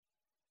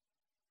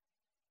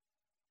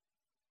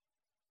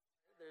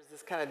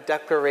This kind of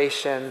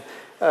declaration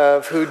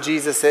of who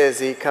Jesus is.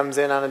 He comes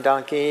in on a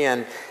donkey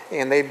and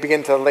they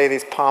begin to lay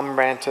these palm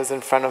branches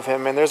in front of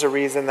him. And there's a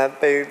reason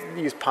that they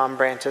use palm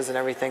branches and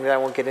everything that I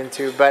won't get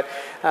into. But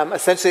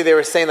essentially they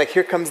were saying, like,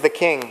 here comes the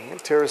king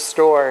to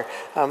restore.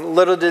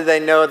 Little did they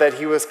know that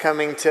he was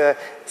coming to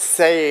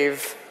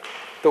save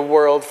the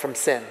world from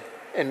sin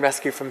and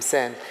rescue from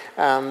sin.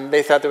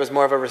 They thought there was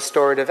more of a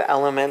restorative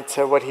element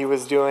to what he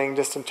was doing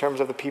just in terms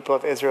of the people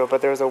of Israel,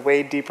 but there was a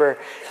way deeper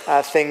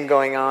thing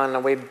going on, a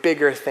way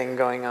bigger thing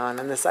going on.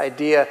 And this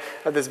idea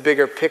of this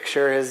bigger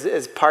picture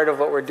is part of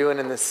what we're doing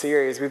in this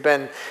series. We've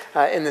been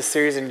in this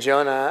series in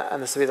Jonah,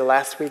 and this will be the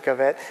last week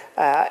of it.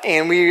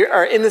 And we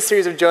are in the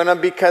series of Jonah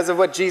because of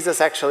what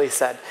Jesus actually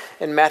said.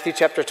 In Matthew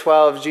chapter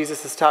 12,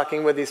 Jesus is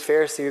talking with these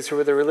Pharisees who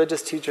were the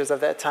religious teachers of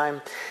that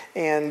time.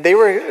 And they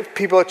were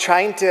people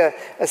trying to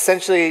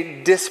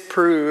essentially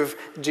disprove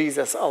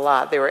Jesus a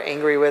lot. They were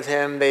angry with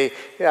him. They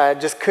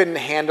just couldn't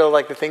handle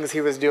like the things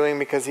he was doing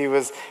because he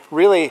was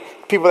really,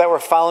 people that were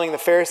following the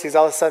Pharisees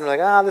all of a sudden were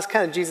like, this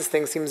kind of Jesus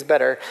thing seems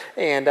better.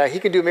 And he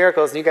can do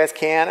miracles and you guys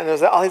can't. And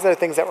there's all these other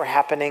things that were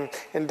happening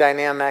in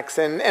dynamics.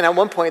 And at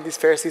one point, these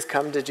Pharisees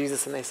come to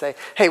Jesus and they say,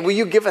 hey, will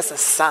you give us a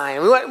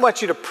sign? We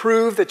want you to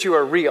prove that you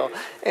are real.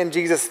 And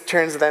Jesus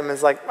turns to them and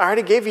is like, I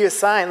already gave you a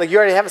sign. Like, you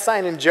already have a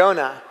sign in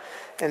Jonah.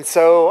 And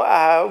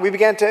so we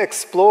began to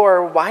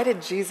explore, why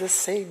did Jesus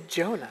say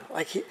Jonah?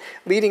 Like,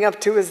 leading up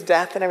to his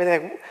death and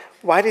everything, like,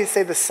 why did he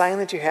say the sign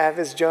that you have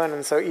is Jonah?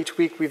 And so each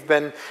week we've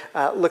been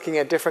looking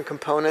at different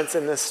components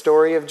in this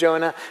story of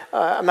Jonah.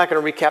 I'm not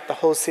going to recap the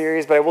whole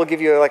series, but I will give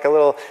you like a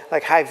little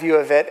like high view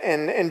of it.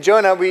 And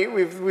Jonah,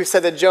 we've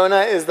said that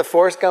Jonah is the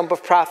Forrest Gump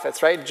of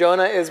prophets, right?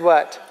 Jonah is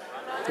what?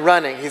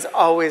 Running. He's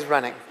always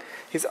running.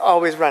 He's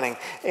always running.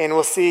 And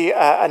we'll see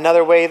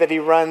another way that he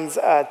runs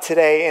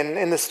today.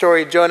 In the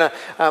story, Jonah,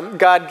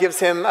 God gives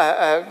him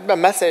a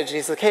message. And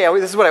he's like, hey,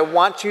 this is what I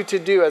want you to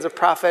do as a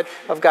prophet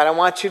of God. I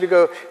want you to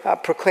go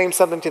proclaim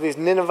something to these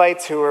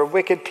Ninevites who are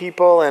wicked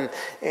people.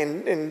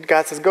 And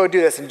God says, go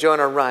do this. And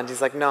Jonah runs. He's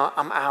like, no,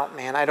 I'm out,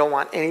 man. I don't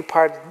want any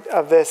part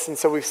of this. And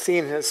so we've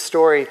seen his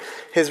story.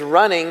 His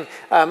running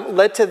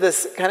led to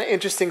this kind of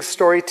interesting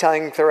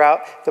storytelling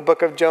throughout the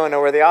book of Jonah,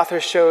 where the author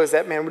shows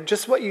that, man,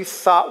 just what you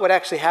thought would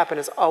actually happen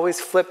is always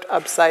flipped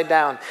upside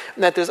down,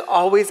 and that there's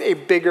always a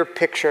bigger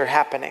picture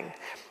happening.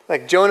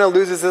 Like, Jonah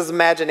loses his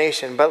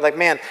imagination, but like,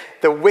 man,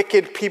 the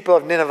wicked people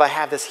of Nineveh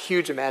have this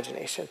huge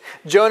imagination.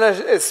 Jonah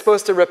is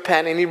supposed to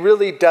repent, and he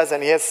really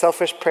doesn't. He has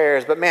selfish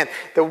prayers, but man,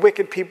 the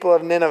wicked people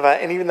of Nineveh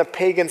and even the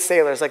pagan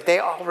sailors, like, they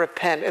all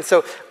repent. And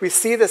so we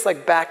see this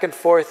like back and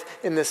forth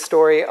in this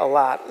story a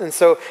lot. And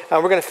so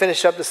we're going to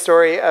finish up the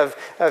story of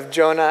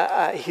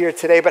Jonah here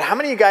today. But how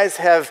many of you guys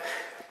have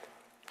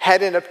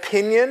had an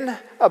opinion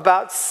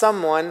about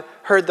someone,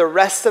 heard the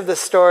rest of the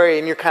story,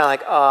 and you're kind of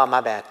like, oh,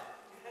 my bad?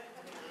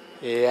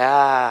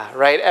 Yeah,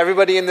 right?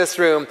 Everybody in this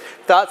room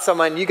thought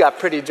you got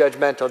pretty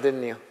judgmental,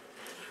 didn't you?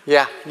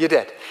 Yeah, you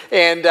did.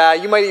 And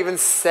you might even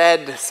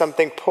said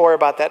something poor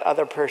about that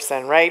other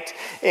person, right?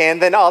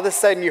 And then all of a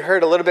sudden you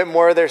heard a little bit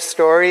more of their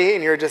story,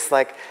 and you're just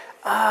like,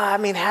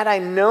 had I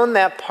known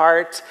that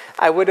part,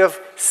 I would have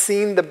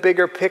seen the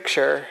bigger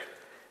picture,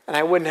 and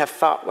I wouldn't have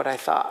thought what I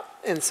thought.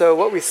 And so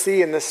what we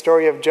see in this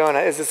story of Jonah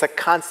is this a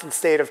constant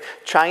state of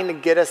trying to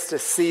get us to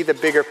see the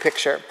bigger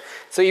picture.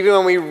 So even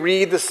when we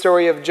read the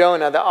story of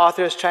Jonah, the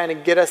author is trying to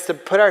get us to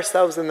put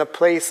ourselves in the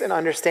place and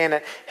understand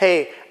that,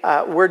 hey,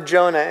 we're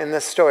Jonah in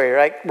this story,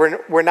 right?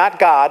 We're not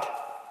God,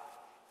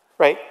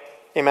 right?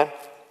 Amen?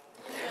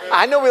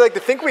 I know we like to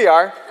think we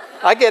are.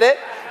 I get it.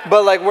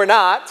 But like, we're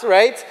not,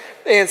 right?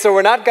 And so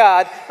we're not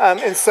God.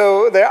 And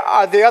so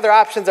the other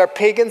options are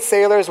pagan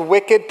sailors,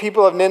 wicked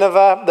people of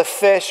Nineveh, the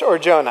fish, or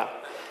Jonah.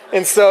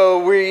 And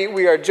so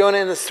we are Jonah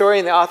in the story,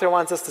 and the author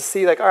wants us to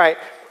see, like, all right,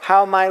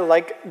 how am I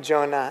like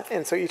Jonah?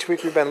 And so each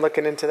week we've been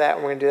looking into that,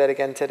 and we're going to do that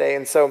again today.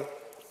 And so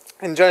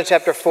in Jonah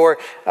chapter 4,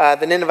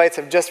 the Ninevites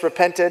have just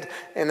repented,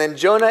 and then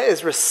Jonah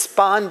is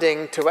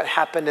responding to what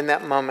happened in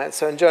that moment.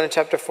 So in Jonah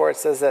chapter 4, it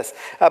says this,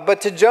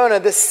 but to Jonah,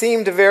 this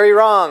seemed very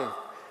wrong.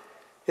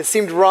 It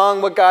seemed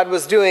wrong what God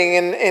was doing,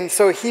 and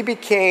so he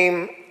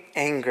became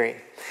angry.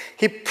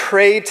 He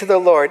prayed to the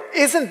Lord.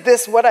 Isn't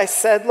this what I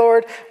said,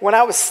 Lord, when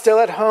I was still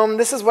at home?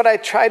 This is what I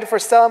tried to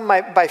foretell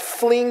by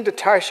fleeing to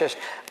Tarshish.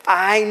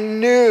 I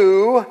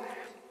knew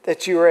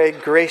that you are a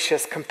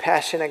gracious,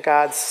 compassionate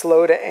God,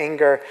 slow to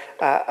anger,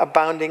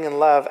 abounding in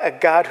love, a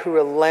God who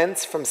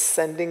relents from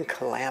sending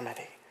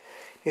calamity.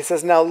 He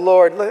says, now,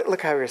 Lord,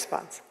 look how he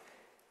responds.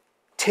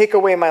 Take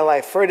away my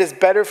life, for it is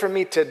better for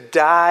me to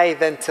die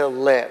than to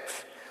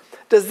live.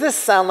 Does this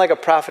sound like a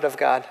prophet of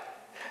God?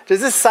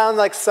 Does this sound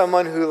like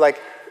someone who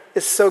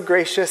is so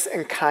gracious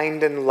and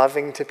kind and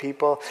loving to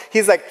people?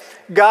 He's like,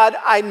 God,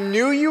 I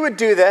knew you would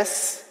do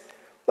this.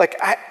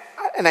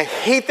 And I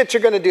hate that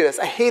you're going to do this.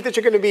 I hate that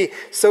you're going to be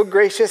so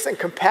gracious and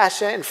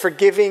compassionate and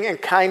forgiving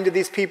and kind to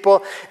these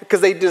people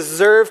because they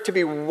deserve to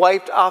be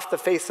wiped off the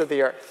face of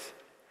the earth.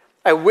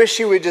 I wish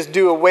you would just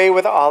do away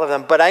with all of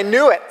them. But I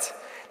knew it,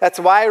 That's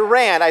why I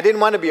ran. I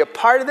didn't want to be a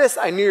part of this.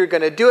 I knew you were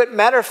going to do it.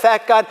 Matter of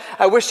fact, God,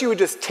 I wish you would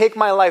just take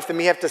my life than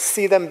me have to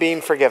see them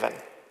being forgiven.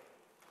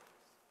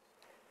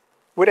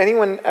 Would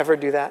anyone ever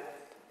do that?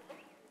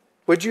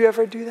 Would you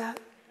ever do that?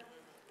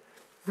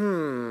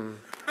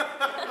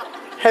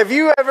 Have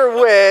you ever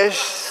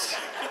wished,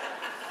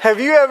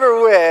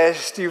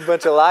 you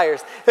bunch of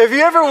liars, have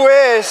you ever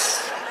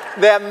wished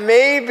that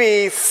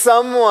maybe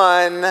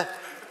someone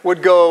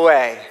would go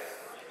away?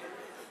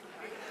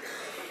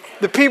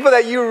 The people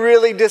that you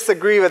really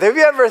disagree with, have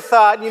you ever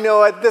thought, you know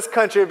what, this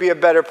country would be a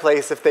better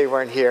place if they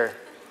weren't here?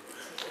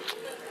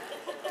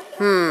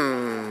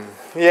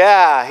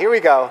 Yeah, here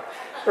we go,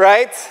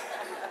 right?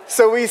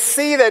 So we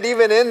see that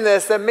even in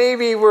this, that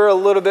maybe we're a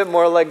little bit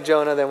more like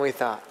Jonah than we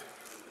thought.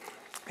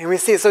 And we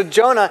see, so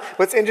Jonah,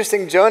 what's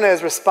interesting, Jonah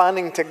is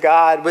responding to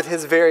God with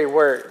his very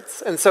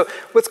words. And so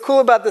what's cool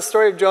about the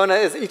story of Jonah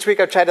is each week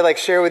I've tried to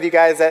share with you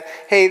guys that,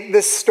 hey,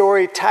 this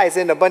story ties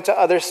in a bunch of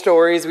other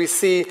stories. We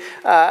see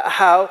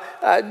how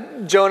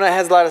Jonah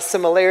has a lot of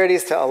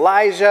similarities to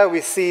Elijah.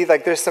 We see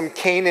there's some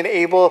Cain and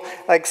Abel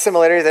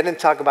similarities. I didn't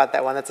talk about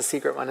that one. That's a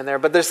secret one in there.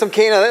 But there's some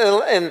Cain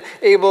and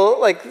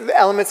Abel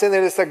elements in there.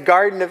 There's the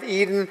Garden of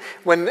Eden.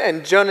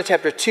 In Jonah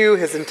chapter 2,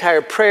 his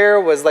entire prayer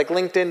was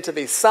linked into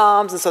these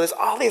Psalms. And so there's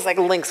all these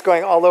links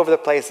going all over the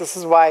place. This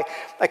is why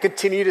I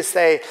continue to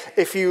say,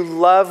 if you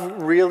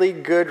love really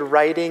good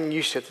writing,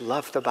 you should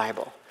love the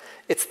Bible.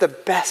 It's the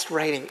best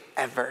writing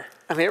ever.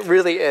 I mean, it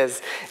really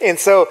is. And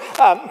so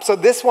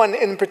this one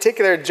in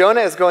particular,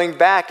 Jonah is going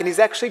back, and he's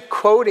actually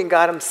quoting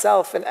God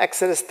himself in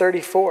Exodus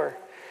 34.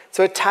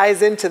 So it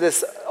ties into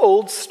this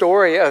old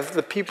story of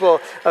the people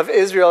of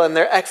Israel and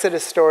their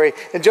Exodus story.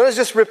 And Jonah's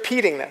just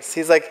repeating this.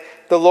 He's like,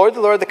 the Lord,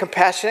 the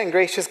compassionate and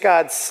gracious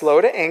God,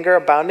 slow to anger,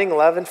 abounding in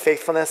love and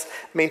faithfulness,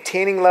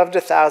 maintaining love to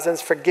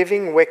thousands,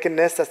 forgiving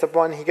wickedness, that's the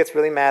one he gets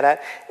really mad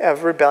at,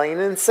 of rebellion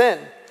and sin.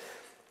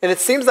 And it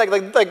seems like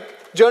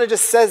Jonah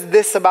just says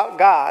this about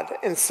God.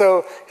 And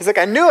so he's like,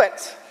 I knew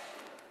it.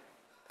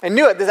 I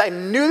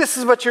knew this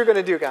is what you're going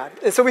to do, God.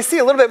 And so we see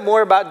a little bit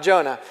more about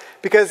Jonah,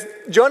 because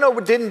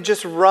Jonah didn't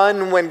just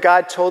run when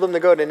God told him to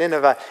go to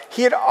Nineveh.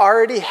 He had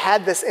already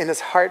had this in his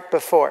heart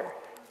before.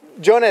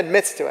 Jonah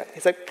admits to it.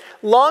 He's like,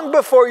 long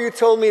before you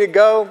told me to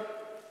go,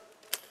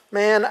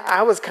 man,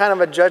 I was kind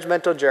of a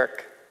judgmental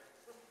jerk.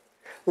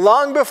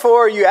 Long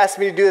before you asked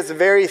me to do this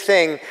very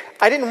thing,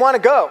 I didn't want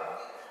to go.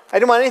 I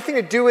didn't want anything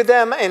to do with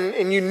them,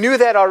 and you knew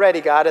that already,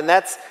 God, and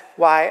that's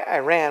why I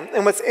ran.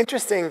 And what's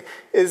interesting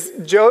is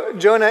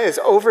Jonah is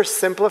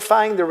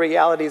oversimplifying the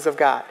realities of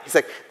God. He's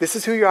like, this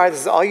is who you are,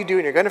 this is all you do,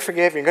 and you're going to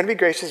forgive, you're going to be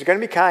gracious, you're going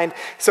to be kind.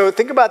 So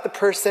think about the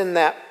person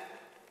that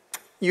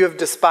you have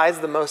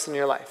despised the most in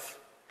your life.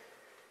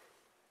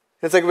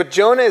 It's like what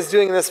Jonah is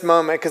doing in this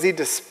moment, because he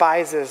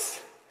despises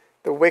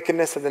the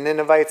wickedness of the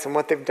Ninevites and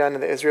what they've done to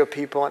the Israel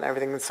people and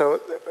everything. And so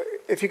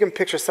if you can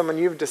picture someone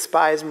you've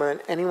despised more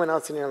than anyone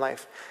else in your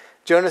life,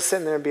 Jonah's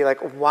sitting there and be like,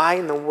 why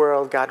in the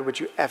world, God, would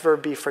you ever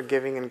be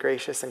forgiving and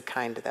gracious and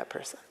kind to that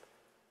person?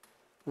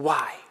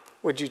 Why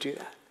would you do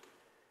that?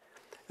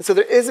 And so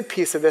there is a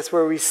piece of this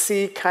where we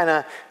see kind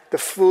of the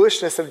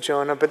foolishness of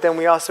Jonah, but then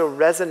we also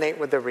resonate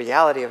with the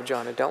reality of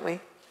Jonah, don't we?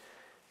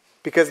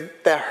 Because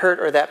that hurt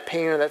or that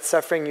pain or that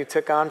suffering you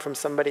took on from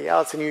somebody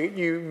else, and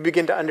you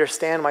begin to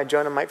understand why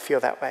Jonah might feel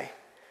that way.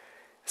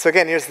 So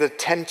again, here's the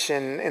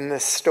tension in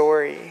this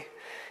story.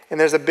 And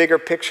there's a bigger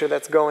picture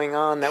that's going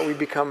on that we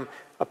become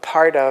a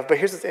part of. But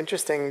here's what's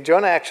interesting.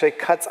 Jonah actually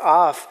cuts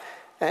off,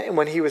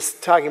 when he was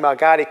talking about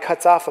God, he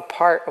cuts off a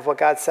part of what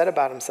God said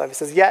about himself. He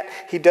says, yet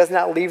he does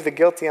not leave the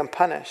guilty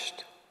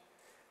unpunished.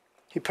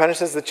 He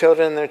punishes the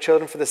children and their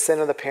children for the sin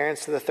of the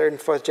parents to the third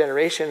and fourth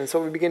generation. And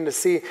so we begin to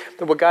see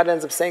that what God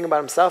ends up saying about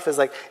himself is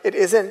it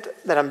isn't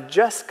that I'm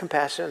just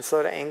compassionate and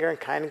slow to anger and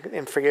kind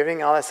and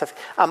forgiving, all that stuff.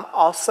 I'm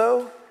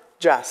also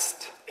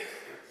just.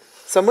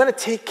 So I'm going to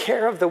take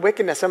care of the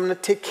wickedness. I'm going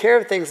to take care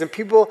of things. And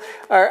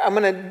I'm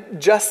going to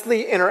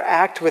justly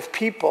interact with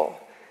people.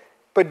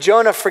 But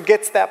Jonah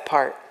forgets that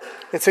part.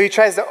 And so he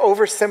tries to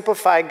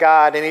oversimplify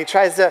God, and he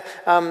tries to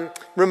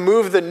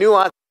remove the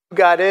nuance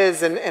God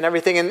is and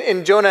everything.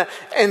 And Jonah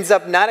ends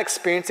up not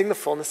experiencing the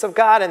fullness of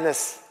God in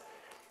this.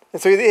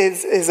 And so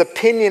his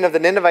opinion of the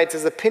Ninevites,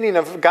 his opinion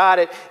of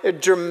God,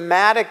 it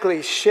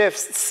dramatically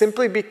shifts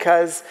simply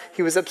because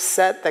he was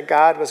upset that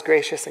God was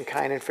gracious and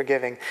kind and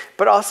forgiving.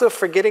 But also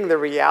forgetting the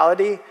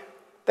reality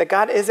that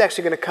God is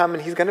actually going to come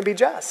and he's going to be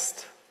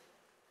just.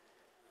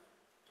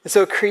 And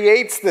so it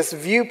creates this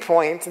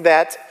viewpoint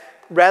that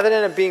rather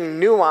than it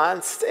being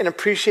nuanced and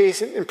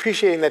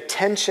appreciating the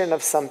tension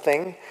of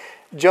something,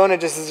 Jonah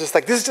is just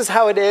like, this is just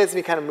how it is, and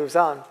he kind of moves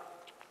on.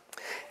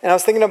 And I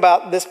was thinking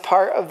about this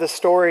part of the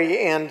story,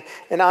 and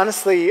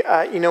honestly,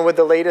 with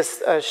the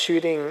latest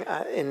shooting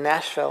in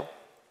Nashville,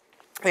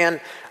 and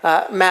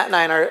Matt and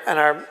I on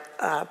our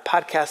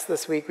podcast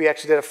this week, we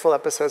actually did a full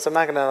episode, so I'm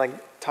not going to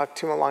talk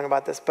too long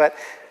about this, but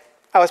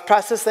I was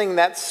processing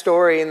that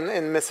story in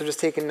the midst of just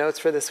taking notes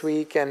for this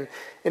week, and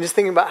just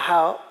thinking about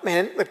how,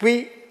 man,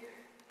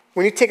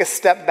 when you take a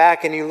step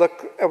back and you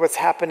look at what's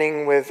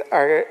happening with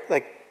our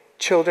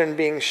children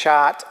being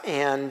shot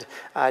and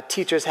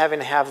teachers having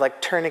to have like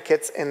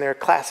tourniquets in their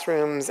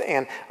classrooms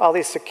and all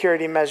these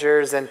security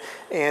measures and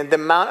the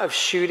amount of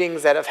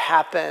shootings that have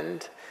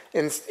happened,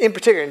 in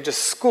particular in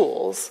just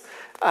schools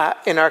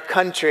in our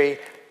country,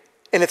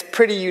 and it's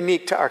pretty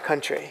unique to our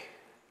country.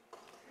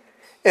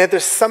 And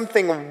there's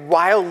something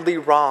wildly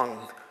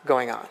wrong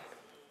going on.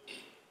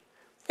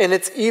 And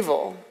it's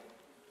evil.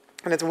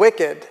 And it's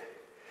wicked.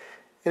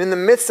 And in the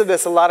midst of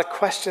this, a lot of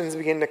questions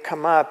begin to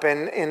come up.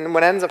 And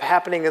what ends up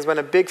happening is when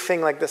a big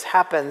thing like this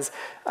happens,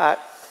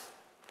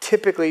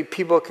 typically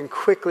people can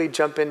quickly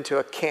jump into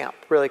a camp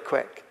really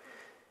quick.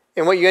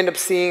 And what you end up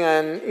seeing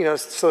on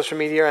social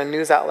media or on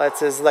news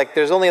outlets is like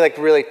there's only like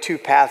really two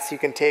paths you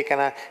can take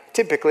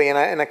typically in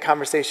a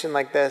conversation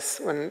like this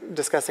when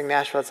discussing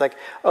Nashville. It's like,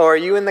 oh, are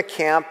you in the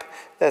camp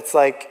that's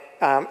like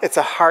it's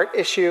a heart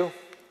issue?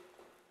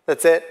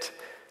 That's it.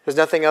 There's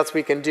nothing else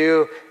we can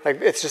do.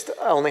 Like it's just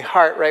only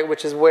heart, right?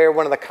 Which is where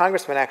one of the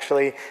congressmen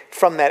actually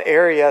from that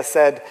area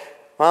said,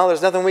 well,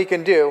 there's nothing we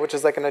can do, which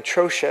is like an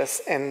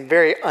atrocious and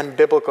very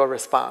unbiblical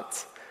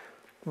response.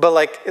 But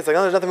like it's like,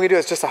 oh, there's nothing we can do.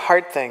 It's just a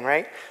heart thing,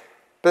 right?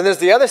 But then there's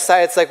the other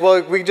side. It's like,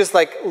 well, we just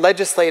like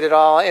legislate it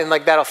all and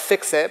like that'll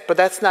fix it. But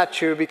that's not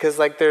true because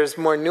like there's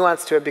more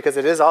nuance to it because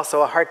it is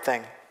also a heart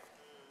thing.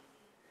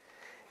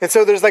 And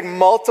so there's like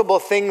multiple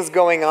things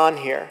going on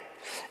here.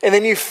 And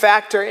then you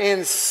factor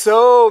in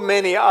so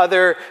many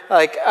other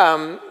like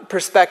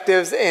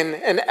perspectives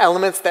and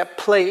elements that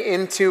play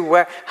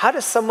into how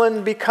does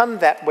someone become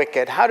that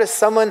wicked? How does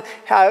someone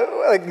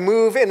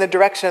move in the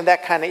direction of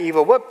that kind of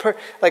evil? What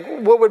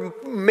would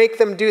make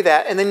them do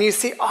that? And then you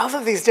see all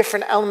of these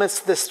different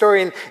elements to the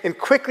story, and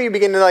quickly you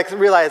begin to like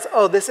realize,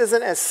 oh, this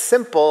isn't as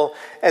simple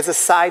as a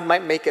side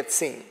might make it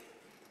seem.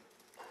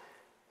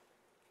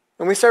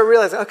 And we start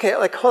realizing, okay,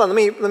 like hold on,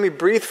 let me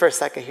breathe for a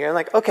second here. And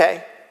like,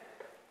 okay.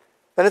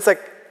 Then it's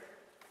like,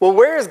 well,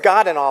 where is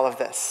God in all of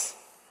this?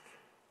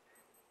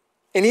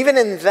 And even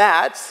in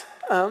that,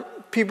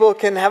 people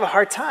can have a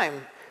hard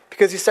time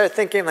because you start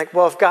thinking like,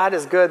 well, if God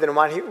is good, then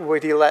why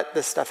would he let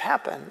this stuff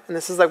happen? And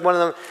this is like one of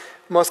the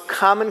most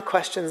common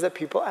questions that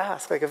people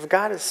ask. Like, if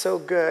God is so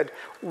good,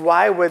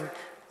 why would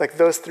like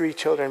those 3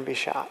 children be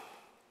shot?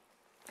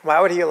 Why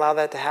would he allow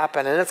that to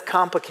happen? And it's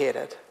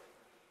complicated.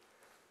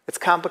 It's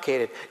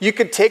complicated. You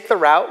could take the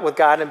route with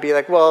God and be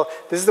like, well,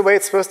 this is the way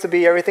it's supposed to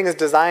be. Everything is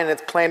designed and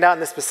it's planned out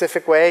in a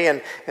specific way,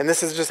 and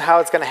this is just how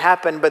it's going to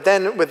happen. But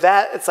then with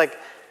that, it's like,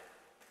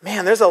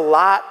 man, there's a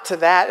lot to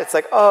that. It's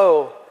like,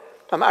 oh,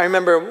 I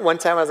remember one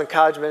time I was in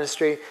college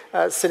ministry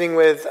sitting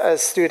with a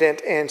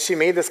student, and she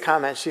made this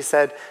comment. She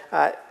said,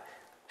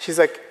 she's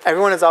like,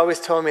 everyone has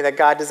always told me that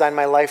God designed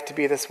my life to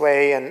be this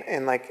way,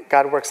 and like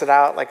God works it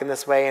out like in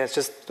this way, and it's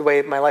just the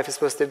way my life is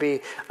supposed to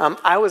be.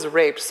 I was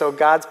raped, so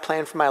God's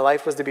plan for my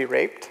life was to be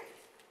raped.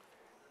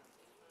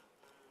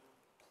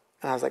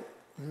 And I was like,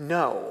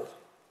 no,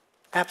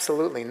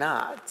 absolutely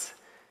not.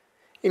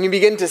 And you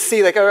begin to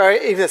see like, all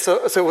right,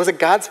 so was it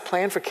God's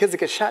plan for kids to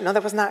get shot? No,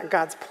 that was not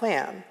God's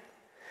plan.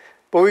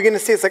 But we're going to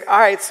see it's like, all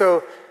right,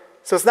 so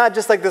it's not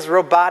just like this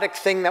robotic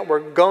thing that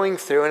we're going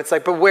through. And it's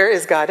like, but where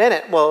is God in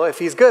it? Well, if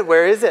he's good,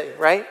 where is it,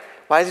 right?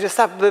 Why does he just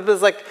stop? But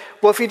it's like,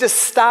 well, if he just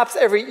stops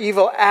every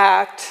evil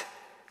act,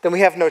 then we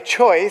have no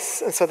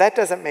choice. And so that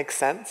doesn't make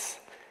sense.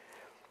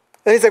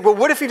 Then he's like, well,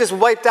 what if he just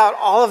wiped out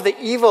all of the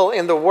evil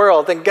in the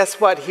world? Then guess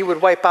what? He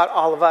would wipe out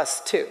all of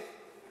us too.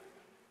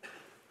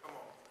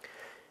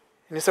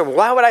 And you say, well,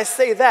 why would I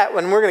say that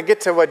when we're going to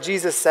get to what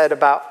Jesus said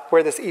about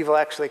where this evil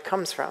actually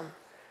comes from?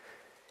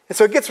 And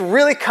so it gets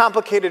really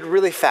complicated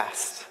really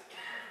fast.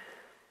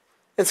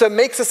 And so it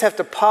makes us have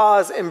to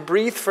pause and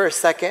breathe for a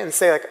second and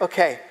say like,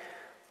 okay,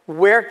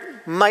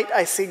 where might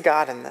I see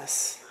God in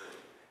this?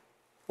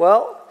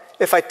 Well,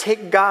 if I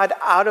take God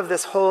out of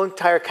this whole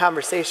entire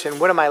conversation,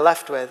 what am I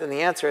left with? And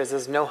the answer is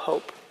there's no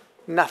hope,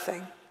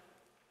 nothing.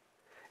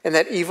 And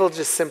that evil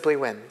just simply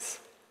wins.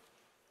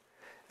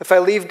 If I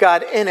leave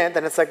God in it,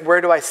 then it's like, where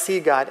do I see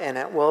God in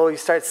it? Well, you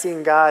start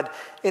seeing God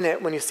in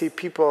it when you see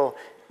people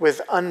with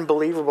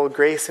unbelievable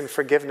grace and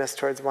forgiveness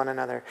towards one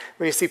another.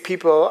 When you see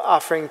people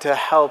offering to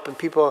help and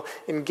people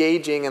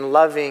engaging and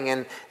loving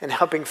and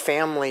helping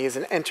families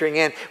and entering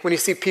in. When you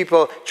see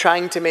people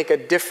trying to make a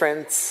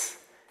difference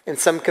in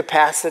some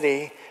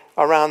capacity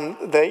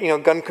around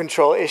the gun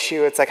control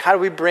issue, it's like, how do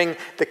we bring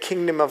the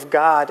kingdom of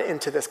God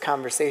into this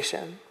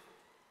conversation?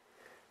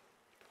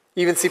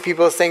 You even see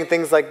people saying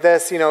things like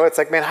this, it's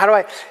like, man, how do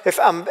I, if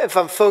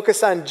I'm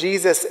focused on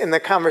Jesus in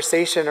the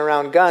conversation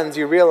around guns,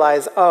 you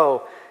realize,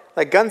 oh,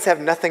 like guns have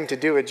nothing to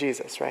do with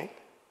Jesus, right?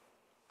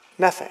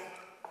 Nothing.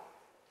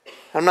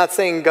 I'm not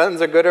saying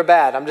guns are good or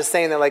bad. I'm just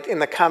saying that like in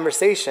the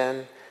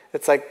conversation,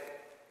 it's like,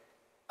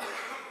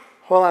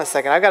 hold on a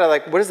second. I've got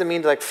to what does it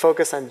mean to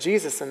focus on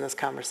Jesus in this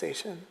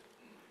conversation?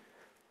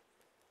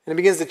 And it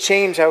begins to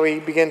change how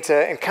we begin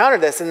to encounter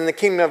this. And then the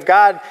kingdom of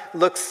God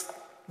looks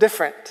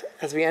different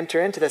as we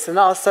enter into this. And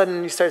all of a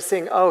sudden you start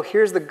seeing, oh,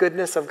 here's the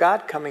goodness of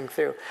God coming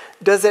through.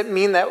 Does it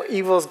mean that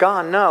evil's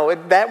gone? No,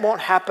 that won't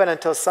happen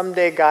until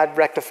someday God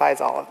rectifies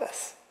all of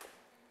this.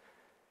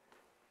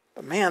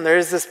 But man, there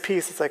is this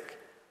piece. It's like,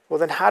 well,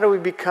 then how do we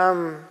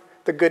become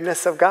the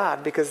goodness of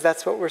God? Because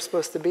that's what we're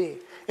supposed to be.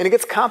 And it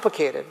gets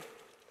complicated.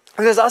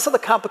 And there's also the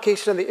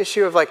complication of the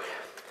issue of like,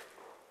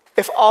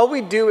 if all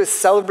we do is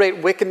celebrate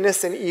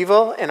wickedness and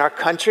evil in our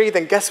country,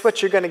 then guess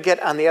what you're going to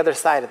get on the other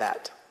side of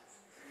that?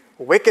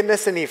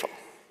 Wickedness and evil.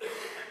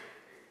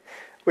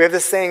 We have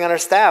this saying on our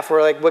staff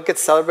where like what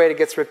gets celebrated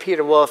gets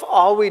repeated. Well, if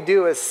all we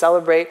do is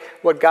celebrate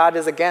what God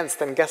is against,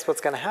 then guess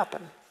what's going to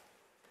happen?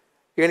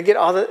 You're going to get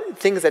all the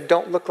things that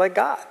don't look like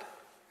God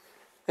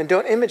and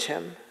don't image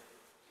him.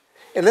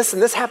 And listen,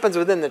 this happens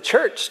within the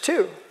church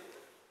too.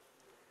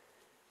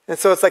 And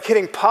so it's like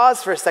hitting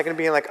pause for a second and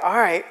being like, all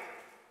right,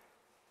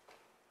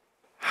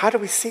 how do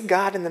we see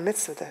God in the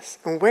midst of this?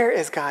 And where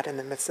is God in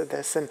the midst of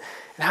this? And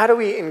how do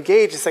we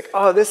engage? It's like,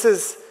 oh, this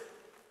is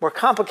more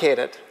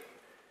complicated.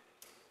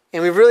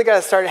 And we've really got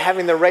to start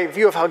having the right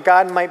view of how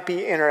God might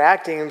be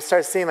interacting and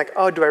start seeing like,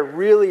 oh, do I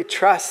really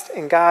trust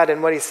in God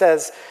and what he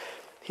says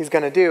he's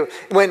going to do?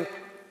 When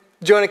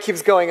Jonah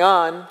keeps going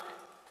on,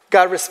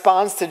 God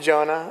responds to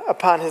Jonah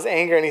upon his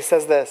anger and he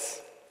says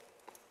this,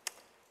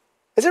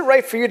 is it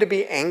right for you to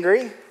be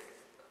angry?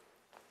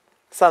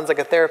 Sounds like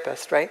a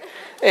therapist, right?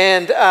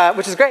 And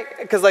which is great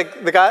because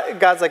like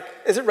God's like,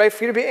 is it right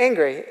for you to be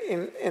angry?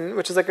 And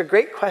which is like a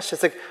great question.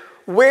 It's like,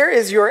 where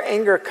is your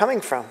anger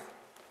coming from?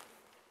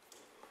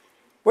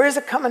 Where is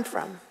it coming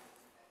from?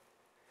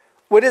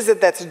 What is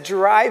it that's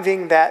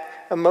driving that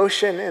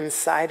emotion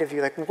inside of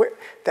you? Like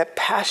that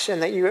passion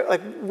that you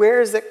like,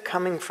 where is it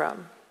coming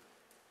from?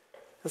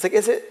 It's like,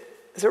 is it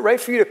right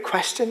for you to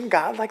question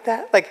God like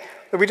that? Like,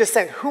 are we just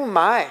saying, who am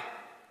I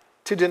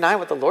to deny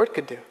what the Lord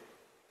could do?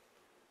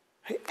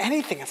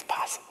 Anything is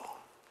possible.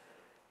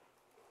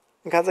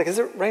 And God's like, is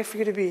it right for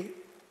you to be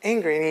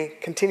angry? And he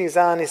continues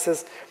on. He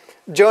says,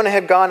 Jonah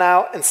had gone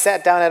out and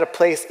sat down at a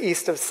place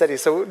east of the city.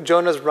 So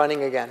Jonah's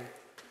running again.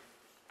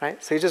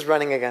 Right? So he's just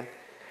running again.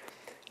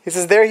 He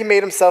says, there he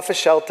made himself a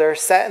shelter,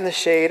 sat in the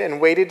shade,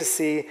 and waited to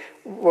see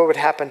what would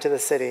happen to the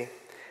city.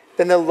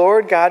 Then the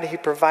Lord God, he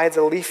provides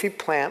a leafy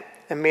plant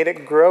and made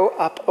it grow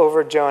up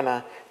over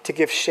Jonah to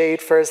give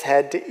shade for his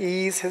head to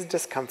ease his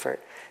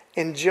discomfort.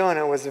 And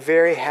Jonah was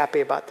very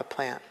happy about the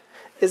plant.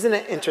 Isn't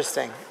it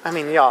interesting? I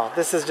mean, y'all,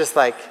 this is just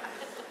like,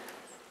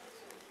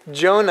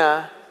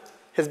 Jonah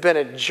has been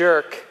a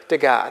jerk to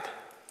God,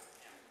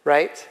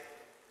 right?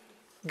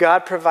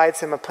 God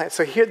provides him a plant.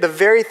 So here, the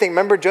very thing,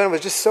 remember Jonah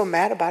was just so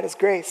mad about his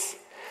grace,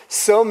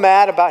 so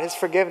mad about his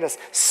forgiveness,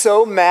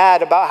 so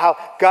mad about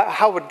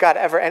how would God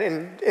ever,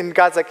 and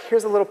God's like,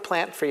 here's a little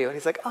plant for you. And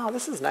he's like, oh,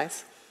 this is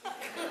nice.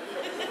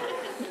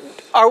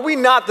 Are we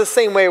not the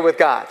same way with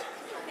God?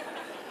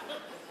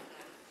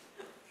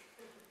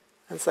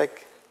 And it's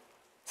like,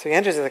 so he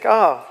enters, he's like,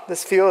 oh,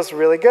 this feels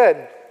really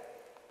good.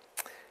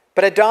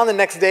 But at dawn the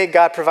next day,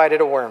 God provided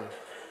a worm.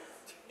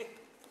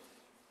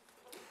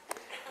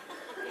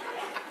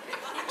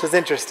 Which is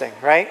interesting,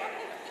 right?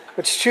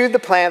 Which chewed the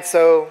plant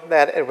so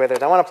that it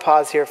withered. I want to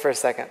pause here for a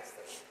second.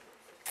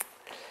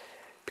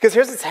 Because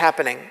here's what's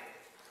happening.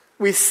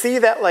 We see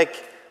that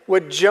like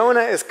what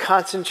Jonah is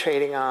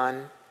concentrating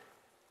on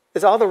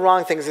is all the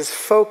wrong things. His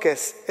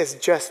focus is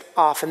just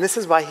off. And this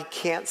is why he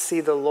can't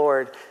see the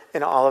Lord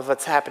in all of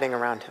what's happening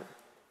around him.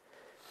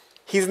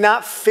 He's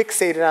not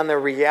fixated on the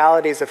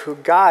realities of who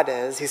God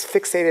is. He's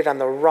fixated on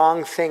the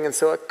wrong thing. And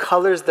so it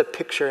colors the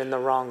picture in the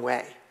wrong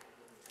way.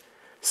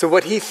 So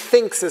what he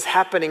thinks is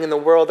happening in the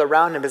world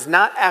around him is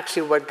not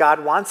actually what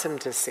God wants him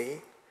to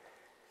see.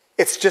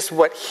 It's just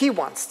what he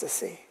wants to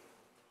see.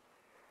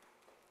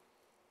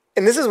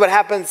 And this is what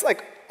happens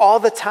like all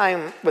the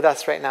time with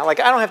us right now. Like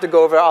I don't have to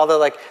go over all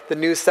the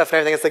news stuff and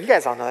everything. It's like, you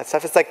guys all know that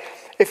stuff. It's like,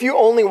 if you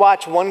only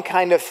watch one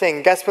kind of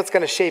thing, guess what's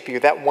going to shape you?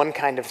 That one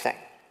kind of thing,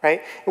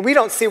 right? And we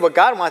don't see what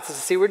God wants us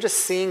to see. We're just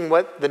seeing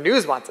what the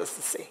news wants us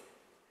to see.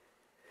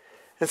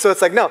 And so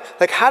it's like, no,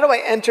 like how do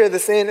I enter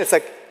this in? It's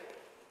like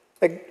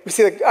we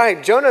see like, all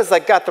right, Jonah's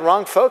like got the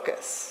wrong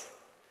focus.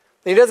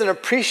 And he doesn't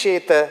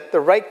appreciate the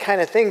right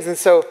kind of things. And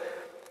so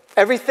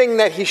everything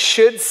that he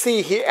should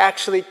see, he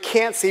actually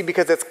can't see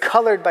because it's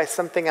colored by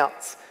something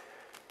else.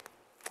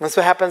 That's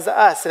what happens to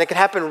us. And it can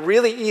happen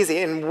really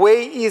easy and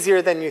way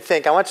easier than you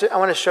think. I want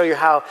to show you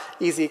how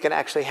easy it can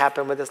actually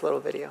happen with this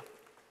little video.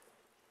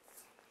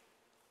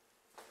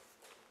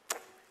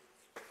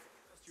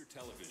 Your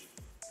television.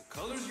 The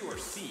colors you are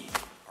seeing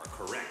are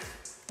correct.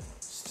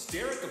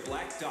 Stare at the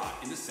black dot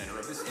in the center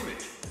of this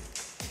image.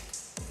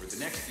 For the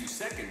next few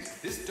seconds,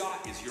 this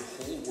dot is your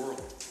whole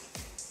world.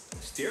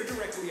 Stare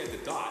directly at the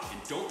dot and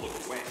don't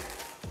look away.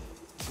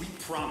 We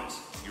promise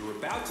you're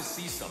about to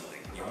see something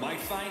you might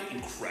find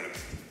incredible.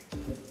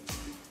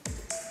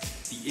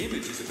 The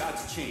image is about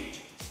to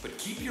change, but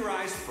keep your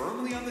eyes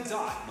firmly on the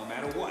dot no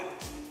matter what.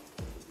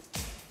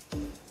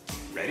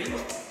 Ready?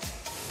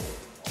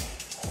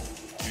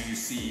 Do you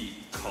see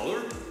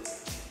color?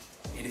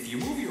 And if you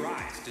move your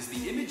eyes, does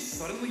the image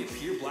suddenly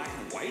appear black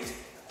and white?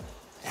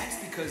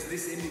 That's because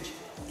this image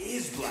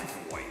is black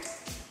and white.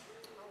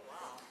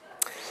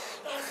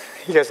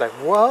 You guys are like,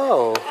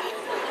 whoa.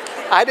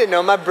 I didn't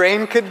know my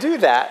brain could do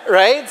that,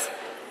 right?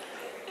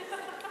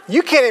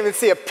 You can't even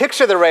see a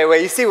picture the right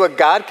way. You see what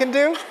God can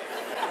do?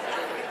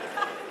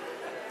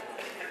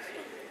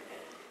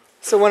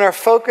 So when our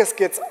focus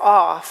gets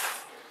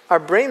off, our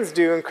brains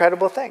do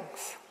incredible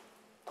things.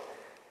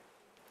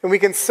 And we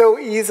can so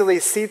easily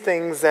see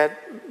things that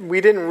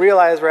we didn't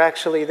realize were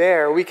actually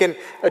there. We can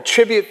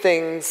attribute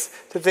things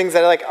to things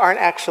that aren't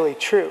actually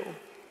true.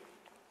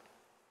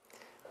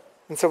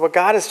 And so what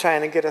God is trying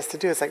to get us to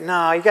do is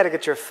no, you got to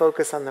get your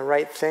focus on the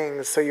right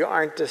things so you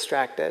aren't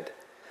distracted,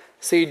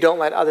 so you don't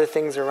let other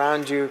things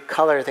around you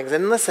color things.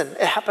 And listen,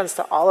 it happens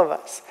to all of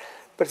us.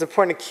 But it's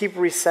important to keep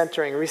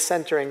recentering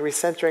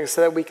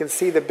so that we can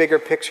see the bigger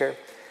picture.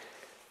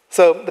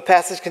 So the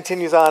passage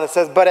continues on. It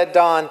says, "But at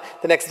dawn,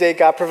 the next day,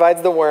 God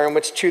provides the worm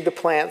which chewed the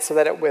plant so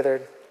that it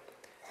withered,"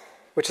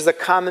 which is a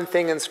common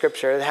thing in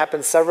Scripture. It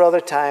happens several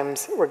other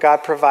times where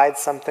God provides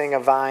something,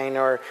 a vine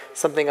or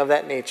something of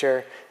that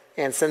nature,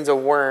 and sends a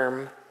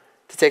worm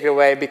to take it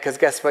away because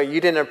guess what? You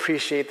didn't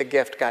appreciate the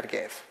gift God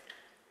gave.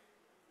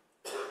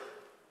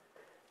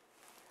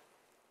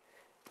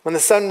 When the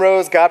sun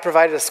rose, God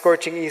provided a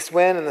scorching east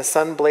wind, and the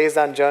sun blazed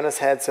on Jonah's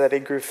head so that he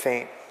grew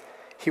faint.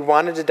 He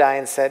wanted to die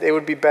and said, "It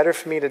would be better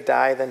for me to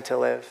die than to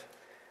live."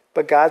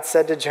 But God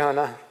said to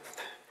Jonah,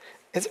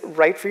 "Is it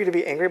right for you to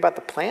be angry about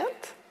the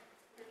plant?"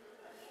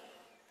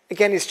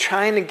 Again, he's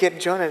trying to get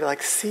Jonah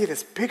to see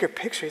this bigger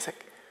picture. He's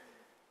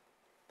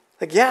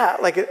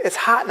it's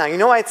hot now. You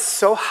know why it's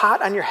so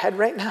hot on your head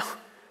right now?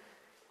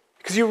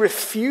 Because you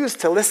refuse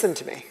to listen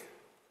to me.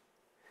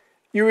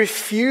 You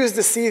refuse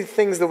to see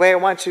things the way I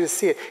want you to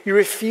see it. You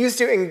refuse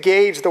to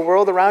engage the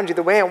world around you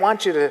the way I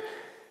want you to.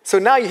 So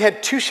now you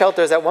had 2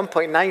 shelters at one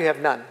point, now you have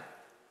none.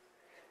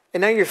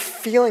 And now you're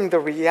feeling the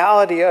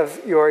reality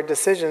of your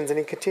decisions. And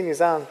he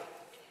continues on.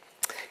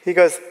 He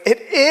goes, "It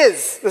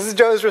is." This is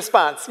Jonah's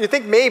response. You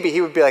think maybe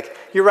he would be like,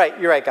 you're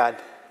right, God.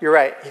 You're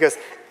right. He goes,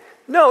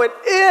 "No, it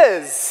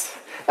is.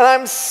 And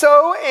I'm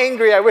so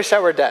angry, I wish I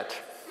were dead."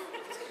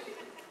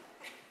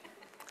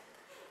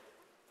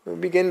 We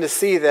begin to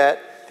see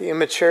that the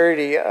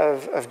immaturity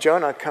of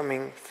Jonah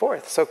coming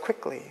forth so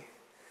quickly.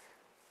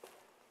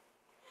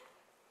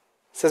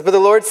 It says, "But the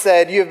Lord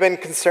said, 'You have been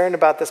concerned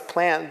about this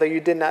plant, though you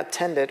did not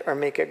tend it or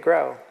make it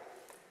grow.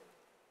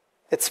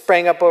 It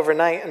sprang up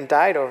overnight and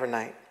died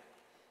overnight.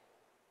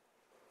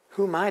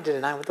 Who am I to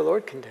deny what the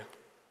Lord can do?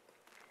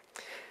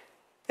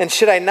 And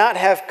should I not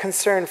have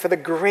concern for the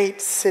great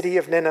city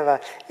of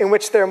Nineveh, in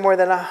which there are more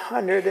than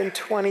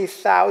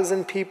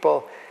 120,000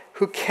 people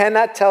who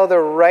cannot tell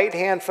their right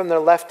hand from their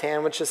left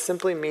hand,'" which just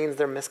simply means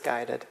they're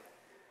misguided,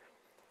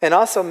 "and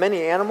also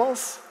many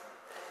animals?"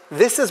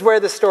 This is where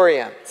the story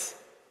ends.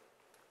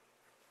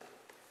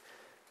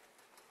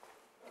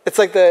 It's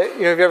like have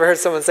you ever heard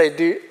someone say,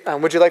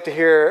 "Would you like to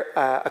hear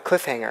a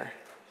cliffhanger?"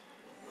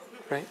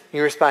 Right?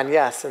 You respond,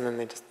 "Yes," and then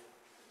they just...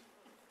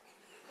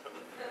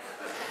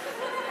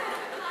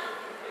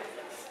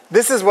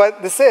 This is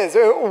what this is.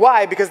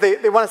 Why? Because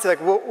they want to say,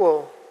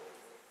 well,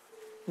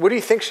 what do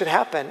you think should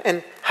happen?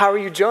 And how are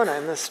you Jonah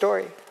in this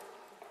story?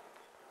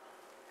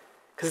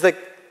 Because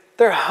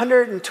there are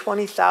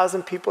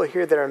 120,000 people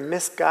here that are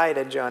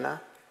misguided,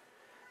 Jonah.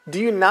 Do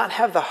you not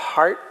have the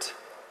heart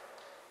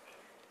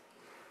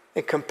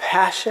and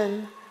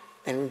compassion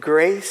and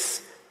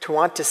grace to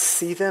want to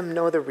see them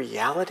know the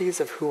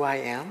realities of who I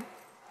am?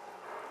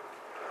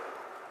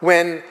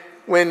 When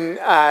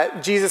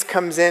Jesus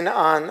comes in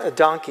on a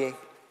donkey,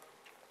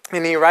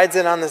 and he rides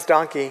in on this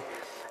donkey,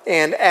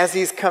 and as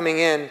he's coming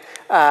in,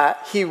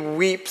 he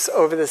weeps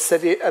over the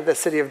city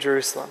of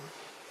Jerusalem.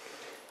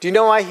 Do you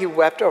know why he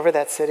wept over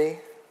that city?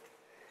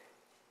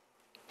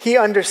 He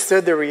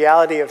understood the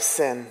reality of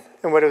sin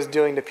and what it was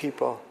doing to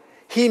people.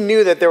 He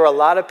knew that there were a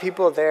lot of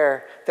people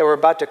there that were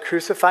about to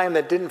crucify him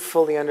that didn't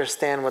fully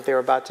understand what they were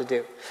about to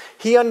do.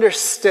 He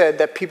understood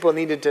that people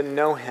needed to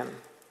know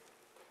him.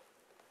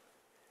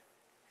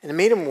 And it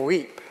made him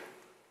weep.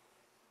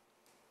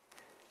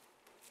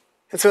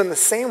 And so in the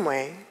same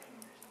way,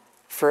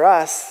 for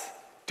us,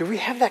 do we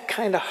have that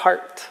kind of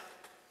heart?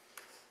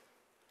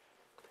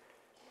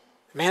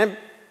 Man,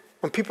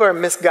 when people are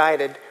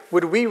misguided,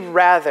 would we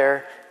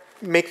rather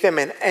make them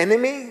an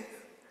enemy?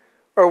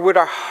 Or would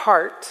our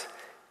heart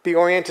be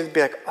oriented to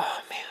be like,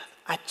 "Oh man,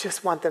 I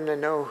just want them to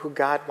know who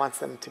God wants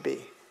them to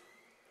be.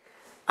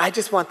 I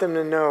just want them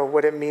to know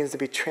what it means to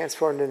be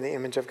transformed in the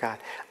image of God.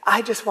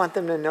 I just want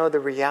them to know the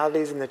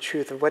realities and the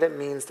truth of what it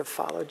means to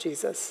follow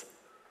Jesus."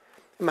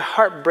 And my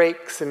heart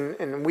breaks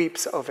and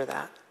weeps over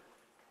that.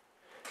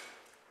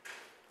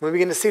 We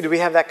begin to see, do we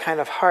have that kind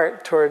of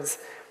heart towards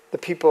the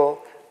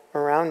people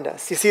around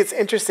us? You see, it's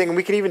interesting, and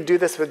we can even do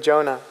this with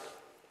Jonah.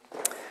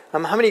 How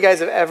many of you guys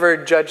have ever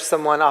judged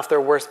someone off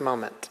their worst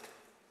moment?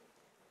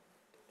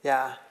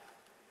 Yeah.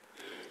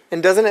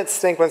 And doesn't it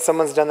stink when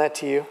someone's done that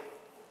to you?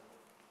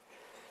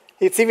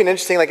 It's even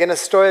interesting, in a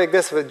story like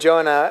this with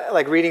Jonah,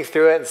 reading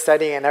through it and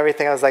studying it and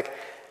everything, I was like,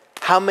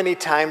 how many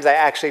times I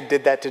actually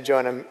did that to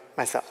Jonah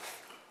myself.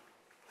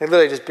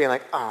 Literally just being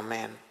like, "Oh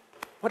man,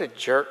 what a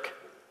jerk."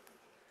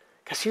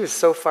 Because he was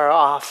so far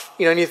off.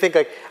 And you think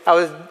I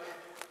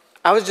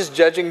was just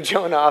judging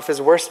Jonah off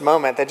his worst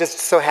moment that just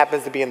so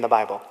happens to be in the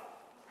Bible.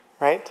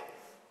 Right?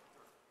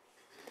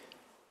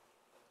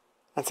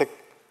 It's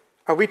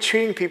are we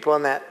treating people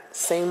in that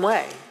same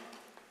way?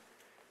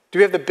 Do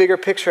we have the bigger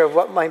picture of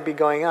what might be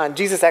going on?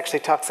 Jesus actually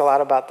talks a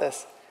lot about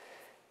this.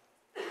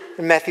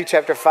 In Matthew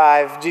chapter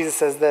 5, Jesus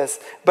says this,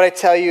 but I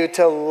tell you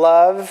to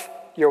love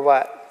your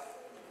what?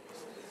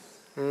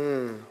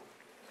 And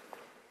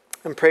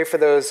pray for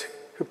those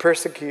who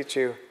persecute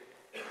you,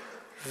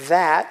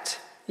 that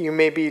you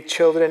may be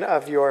children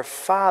of your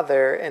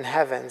Father in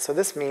heaven. So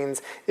this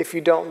means if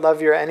you don't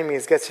love your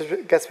enemies, guess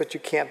what you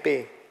can't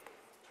be?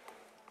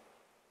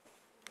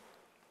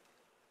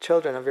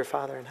 Children of your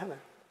Father in heaven.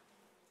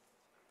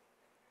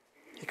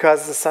 He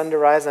causes the sun to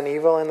rise on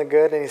evil and the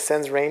good, and he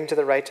sends rain to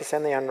the righteous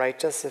and the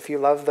unrighteous. If you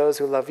love those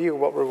who love you,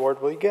 what reward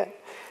will you get?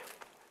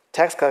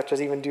 Tax collectors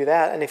even do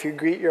that. And if you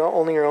greet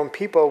only your own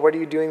people, what are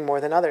you doing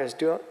more than others?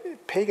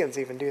 Pagans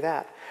even do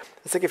that.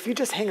 It's like if you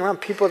just hang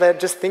around people that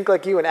just think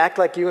like you and act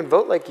like you and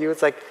vote like you,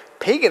 it's like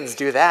pagans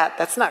do that.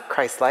 That's not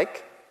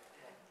Christ-like.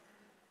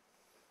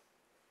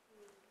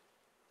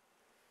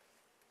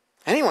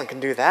 Anyone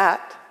can do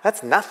that.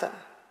 That's nothing.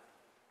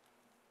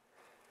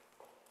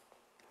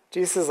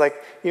 Jesus is like,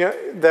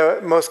 the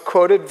most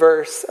quoted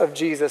verse of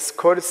Jesus,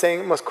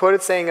 most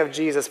quoted saying of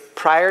Jesus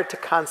prior to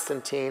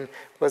Constantine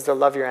was to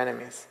love your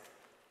enemies.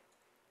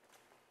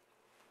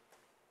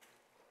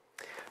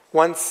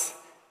 Once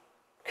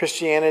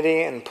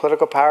Christianity and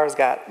political powers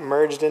got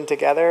merged in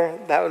together,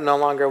 that no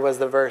longer was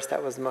the verse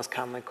that was most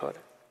commonly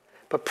quoted.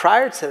 But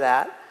prior to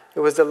that,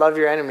 it was to love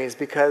your enemies,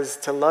 because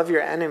to love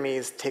your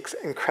enemies takes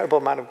an incredible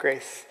amount of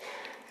grace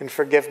and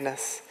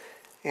forgiveness,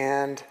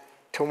 and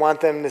to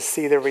want them to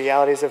see the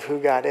realities of who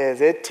God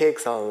is. It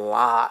takes a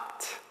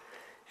lot.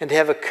 And to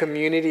have a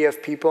community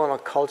of people and a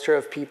culture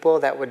of people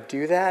that would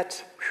do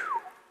that,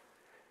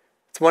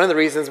 it's one of the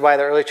reasons why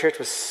the early church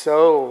was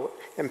so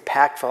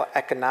impactful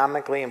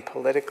economically and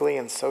politically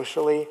and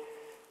socially.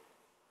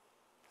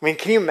 I mean,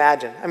 can you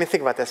imagine?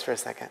 Think about this for a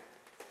second.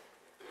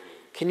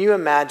 Can you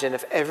imagine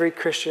if every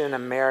Christian in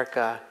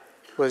America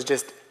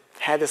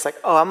had this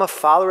I'm a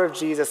follower of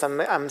Jesus.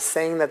 I'm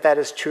saying that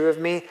is true of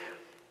me.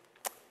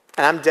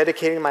 And I'm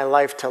dedicating my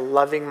life to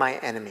loving my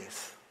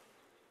enemies.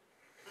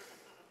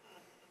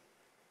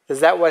 Is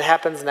that what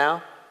happens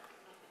now?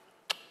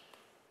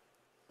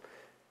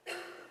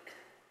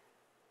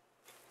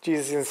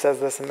 Jesus even says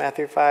this in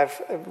Matthew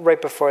 5.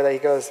 Right before that he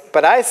goes,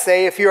 but I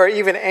say if you are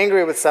even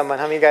angry with someone,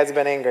 how many of you guys have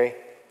been angry?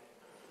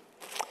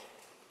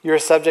 You're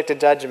subject to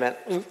judgment.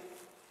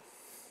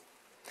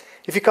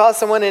 If you call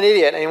someone an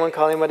idiot, anyone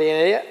call anybody an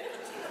idiot?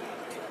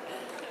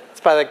 It's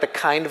probably like the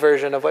kind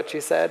version of what you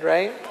said,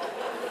 right?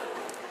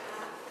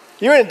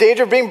 You're in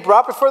danger of being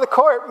brought before the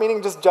court,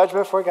 meaning just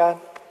judgment before God.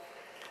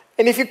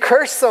 And if you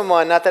curse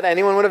someone, not that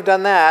anyone would have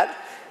done that,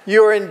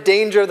 you are in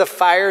danger of the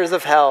fires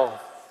of hell.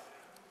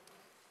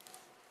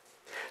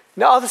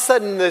 Now, all of a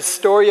sudden, the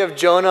story of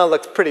Jonah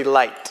looks pretty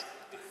light.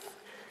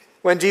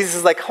 When Jesus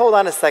is like, hold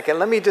on a second,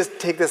 let me just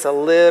take this a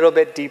little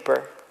bit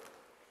deeper.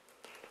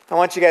 I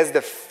want you guys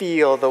to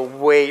feel the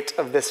weight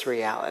of this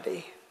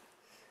reality.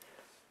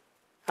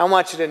 I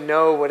want you to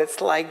know what it's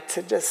like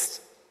to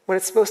what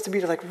it's supposed to be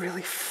to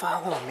really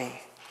follow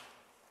me.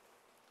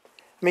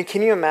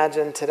 Can you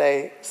imagine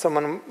today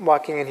someone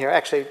walking in here?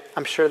 Actually,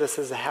 I'm sure this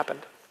has happened.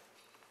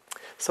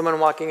 Someone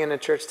walking into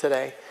church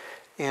today,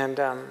 and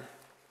it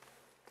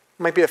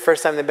might be the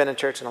first time they've been in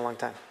church in a long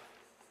time.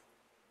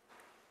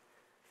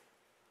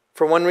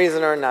 For one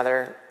reason or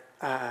another,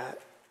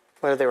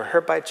 whether they were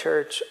hurt by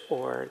church,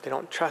 or they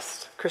don't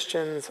trust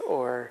Christians,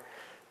 or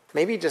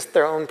maybe just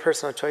their own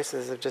personal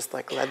choices have just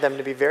led them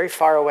to be very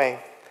far away.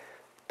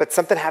 But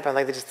something happened,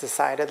 they just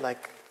decided, I'm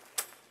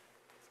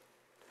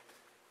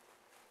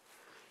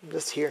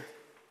just here.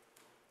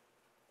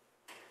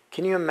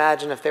 Can you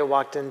imagine if they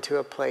walked into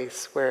a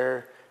place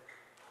where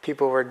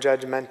people were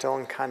judgmental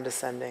and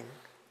condescending?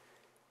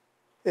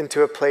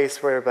 Into a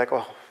place where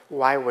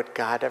why would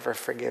God ever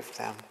forgive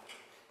them?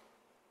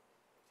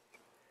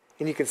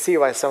 And you can see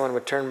why someone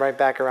would turn right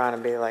back around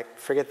and be like,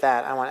 forget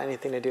that, I don't want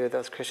anything to do with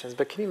those Christians.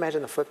 But can you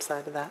imagine the flip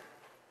side of that?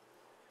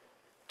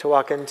 To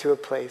walk into a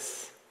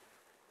place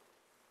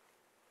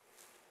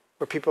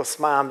where people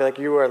smile and be like,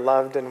 you are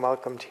loved and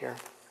welcomed here.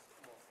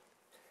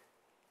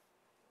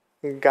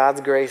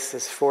 God's grace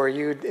is for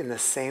you in the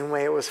same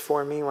way it was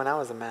for me when I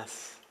was a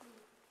mess.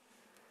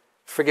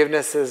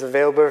 Forgiveness is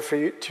available for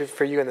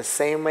you in the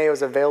same way it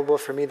was available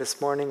for me this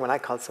morning when I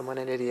called someone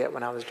an idiot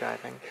when I was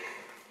driving.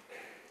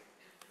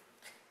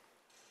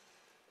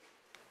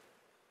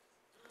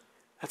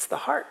 That's the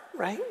heart,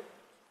 right?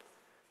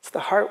 It's the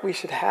heart we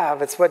should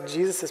have. It's what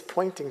Jesus is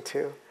pointing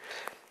to.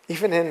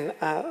 Even in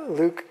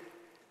Luke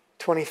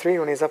 23,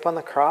 when he's up on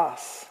the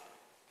cross,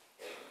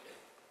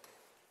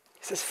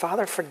 he says,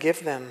 Father,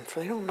 forgive them,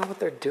 for they don't know what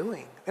they're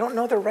doing. They don't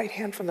know their right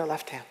hand from their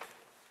left hand.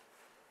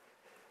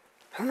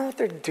 They don't know what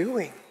they're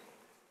doing.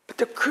 But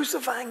they're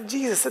crucifying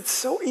Jesus. It's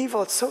so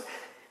evil.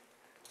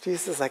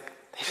 Jesus is like,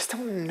 they just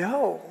don't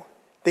know.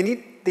 They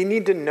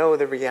need to know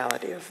the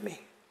reality of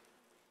me.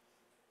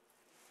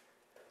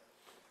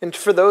 And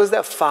for those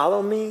that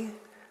follow me,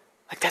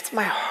 that's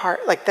my heart.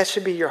 That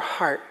should be your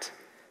heart.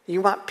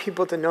 You want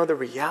people to know the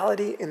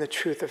reality and the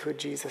truth of who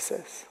Jesus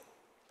is.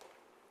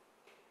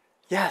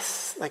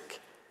 Yes,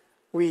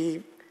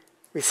 We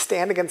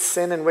stand against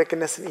sin and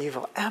wickedness and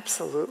evil.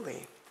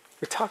 Absolutely.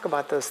 We talk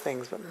about those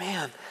things, but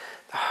man,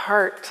 the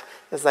heart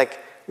is like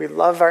we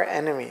love our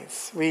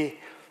enemies. We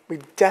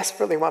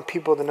desperately want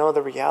people to know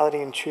the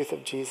reality and truth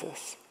of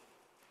Jesus.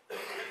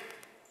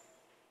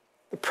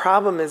 The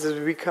problem is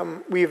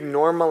we've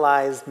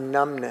normalized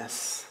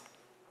numbness.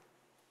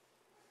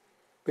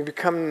 We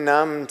become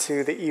numb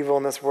to the evil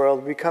in this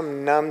world. We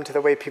become numb to the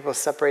way people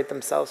separate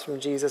themselves from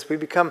Jesus. We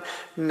become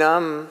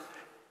numb,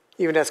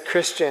 even as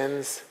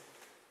Christians.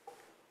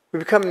 We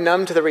become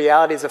numb to the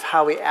realities of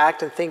how we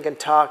act and think and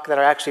talk that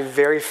are actually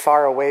very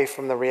far away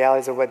from the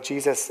realities of what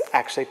Jesus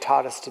actually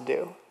taught us to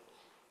do.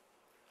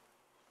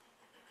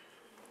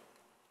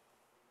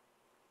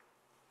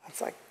 It's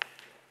like,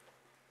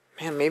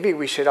 man, maybe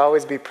we should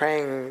always be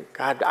praying,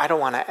 God, I don't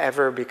want to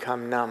ever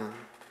become numb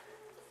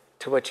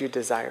to what you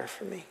desire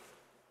for me.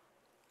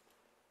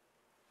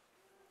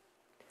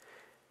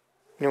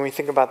 You know, when we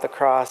think about the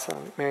cross,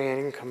 Marianne,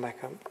 you can come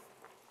back up.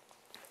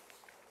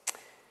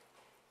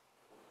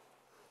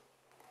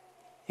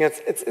 You know,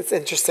 it's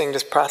interesting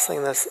just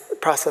processing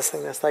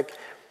this. Like,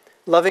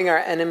 loving our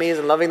enemies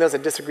and loving those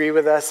that disagree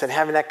with us and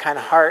having that kind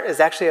of heart is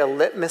actually a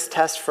litmus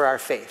test for our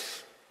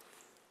faith.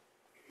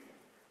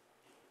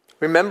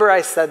 Remember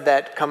I said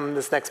that come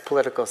this next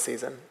political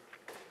season.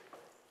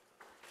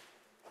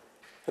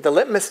 But the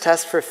litmus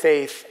test for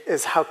faith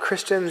is how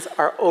Christians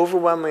are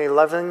overwhelmingly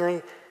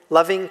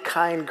loving,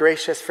 kind,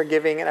 gracious,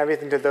 forgiving, and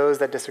everything to those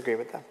that disagree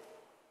with them.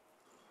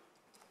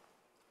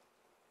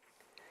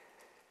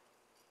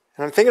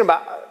 And I'm thinking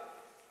about,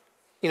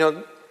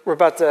 we're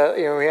about to,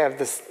 we have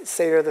this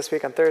Seder this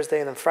week on Thursday,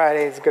 and then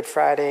Friday is Good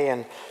Friday,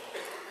 and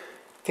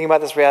thinking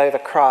about this reality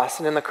of the cross.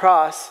 And in the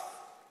cross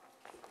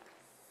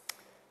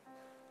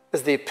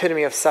is the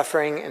epitome of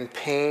suffering and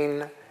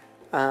pain.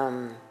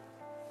 It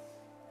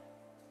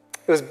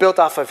was built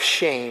off of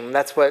shame.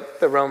 That's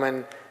what the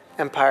Roman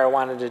Empire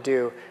wanted to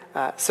do.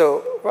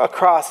 So a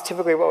cross,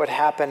 typically what would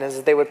happen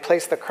is they would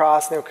place the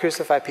cross and they would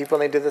crucify people,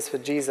 and they did this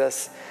with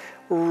Jesus,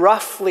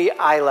 roughly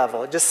eye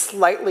level, just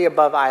slightly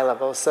above eye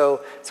level.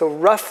 So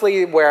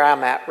roughly where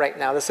I'm at right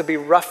now, this would be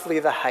roughly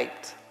the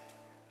height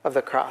of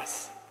the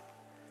cross.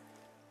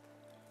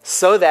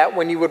 So that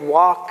when you would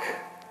walk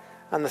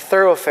on the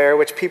thoroughfare,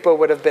 which people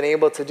would have been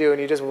able to do,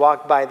 and you just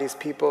walk by these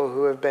people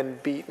who have been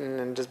beaten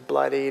and just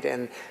bloodied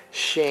and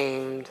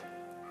shamed.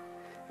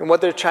 And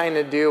what they're trying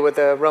to do, what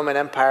the Roman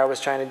Empire was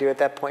trying to do at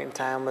that point in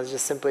time, was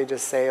just simply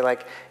just say,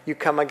 like, you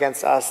come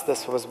against us,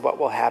 this was what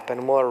will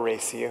happen, we'll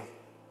erase you.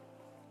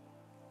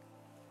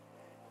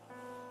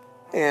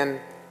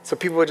 And so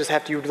people would just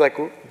have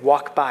to,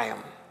 walk by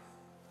them.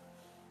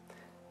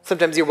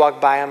 Sometimes you walk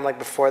by them, like,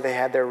 before they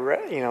had their,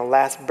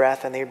 last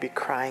breath, and they would be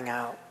crying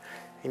out.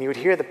 And you would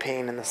hear the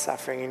pain and the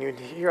suffering, and you would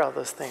hear all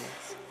those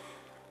things.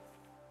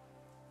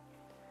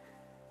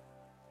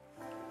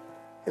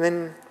 And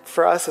then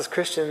for us as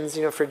Christians,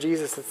 for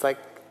Jesus, it's like,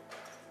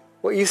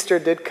 well, Easter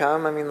did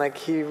come.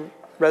 He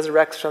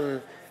resurrects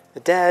from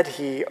the dead.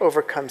 He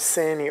overcomes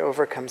sin. He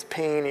overcomes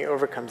pain. He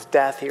overcomes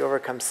death. He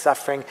overcomes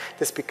suffering.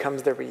 This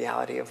becomes the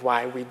reality of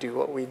why we do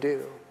what we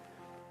do.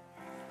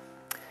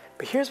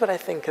 But here's what I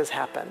think has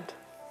happened.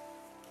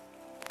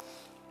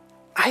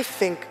 I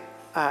think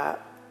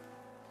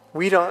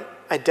we don't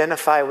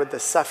identify with the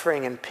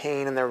suffering and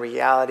pain and the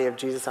reality of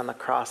Jesus on the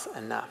cross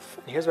enough.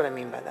 And here's what I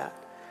mean by that.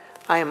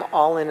 I am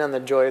all in on the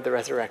joy of the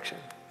resurrection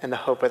and the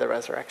hope of the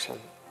resurrection.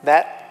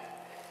 That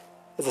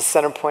is the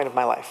center point of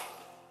my life.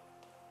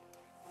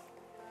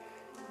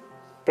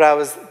 But I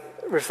was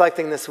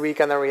reflecting this week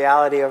on the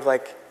reality of,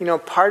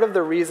 part of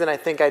the reason I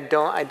think I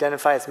don't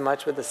identify as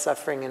much with the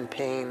suffering and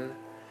pain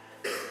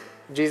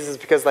of Jesus is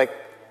because, I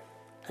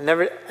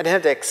didn't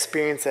have to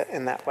experience it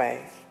in that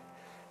way.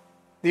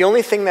 The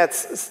only thing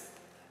that's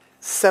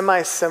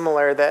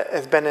semi-similar that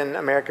has been in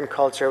American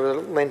culture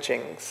was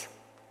lynchings.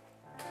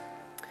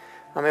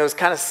 It was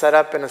kind of set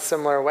up in a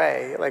similar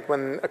way. Like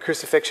when a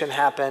crucifixion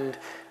happened,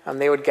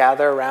 they would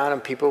gather around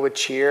and people would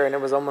cheer, and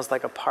it was almost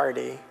like a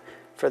party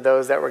for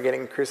those that were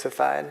getting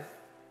crucified.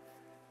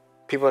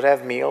 People would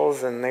have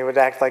meals, and they would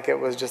act like it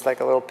was just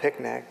like a little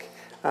picnic.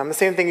 The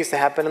same thing used to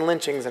happen in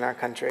lynchings in our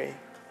country.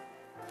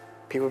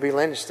 People would be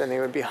lynched, and they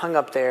would be hung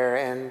up there,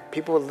 and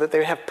they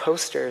would have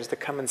posters to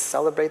come and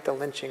celebrate the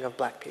lynching of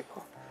black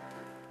people.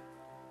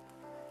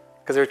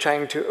 Because they were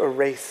trying to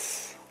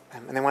erase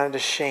them, and they wanted to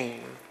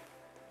shame.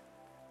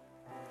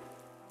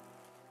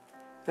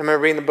 I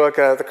remember reading the book,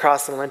 The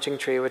Cross and Lynching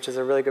Tree, which is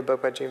a really good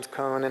book by James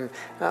Cone, and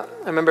I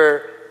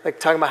remember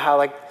talking about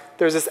how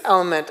there's this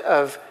element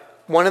of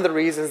one of the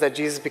reasons that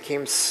Jesus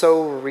became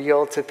so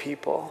real to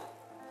people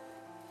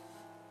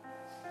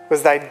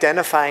was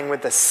identifying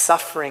with the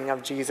suffering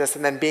of Jesus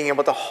and then being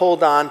able to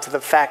hold on to the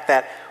fact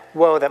that,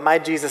 that my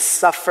Jesus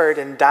suffered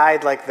and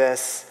died like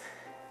this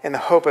in the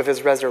hope of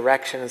his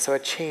resurrection, and so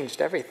it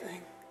changed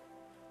everything.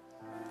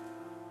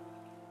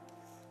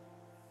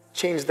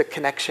 Changed the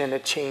connection.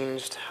 It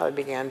changed how I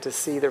began to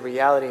see the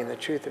reality and the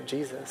truth of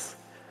Jesus.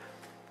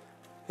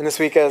 And this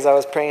week, as I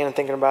was praying and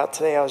thinking about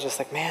today, I was just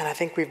like, man, I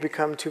think we've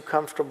become too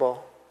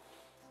comfortable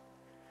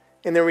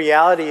And the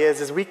reality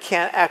is we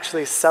can't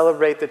actually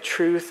celebrate the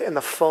truth and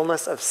the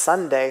fullness of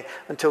Sunday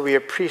until we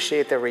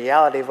appreciate the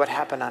reality of what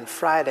happened on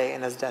Friday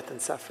in his death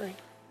and suffering.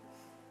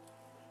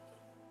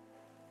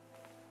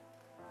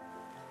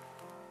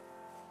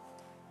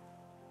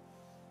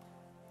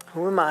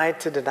 Who am I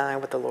to deny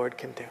what the Lord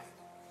can do?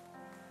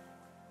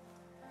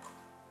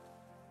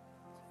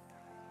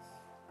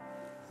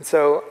 And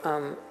so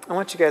I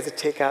want you guys to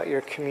take out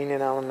your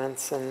communion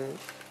elements, and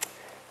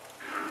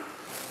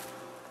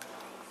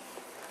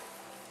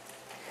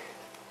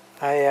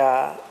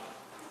if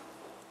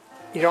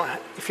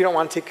you don't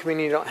want to take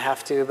communion, you don't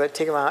have to, but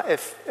take them out.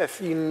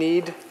 If you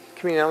need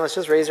communion elements,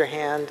 just raise your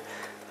hand.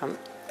 We've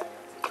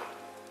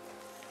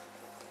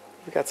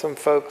got some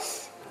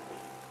folks.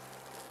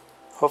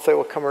 Hopefully it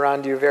will come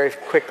around to you very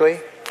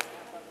quickly.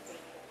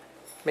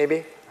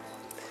 Maybe.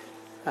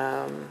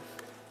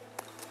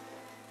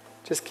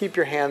 Just keep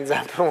your hands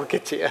up and we'll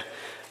get to you.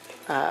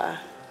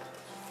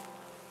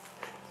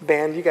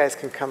 Band, you guys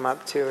can come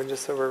up too,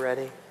 just so we're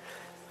ready.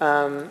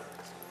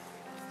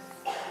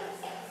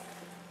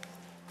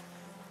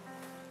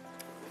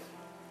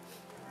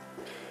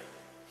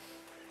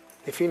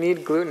 If you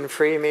need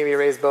gluten-free, maybe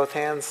raise both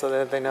hands so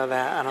that they know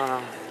that. I don't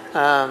know.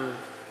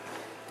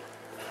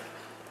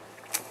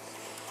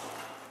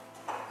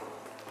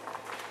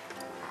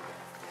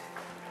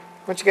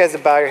 I want you guys to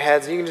bow your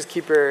heads. You can just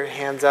keep your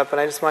hands up,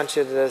 and I just want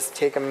you to just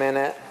take a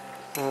minute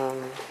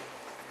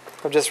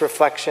of just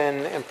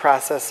reflection and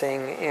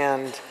processing,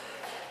 and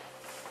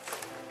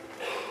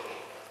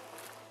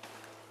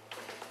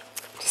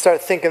to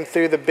start thinking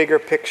through the bigger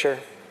picture.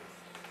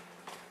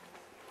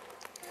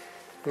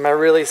 Am I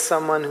really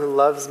someone who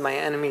loves my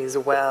enemies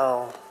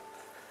well?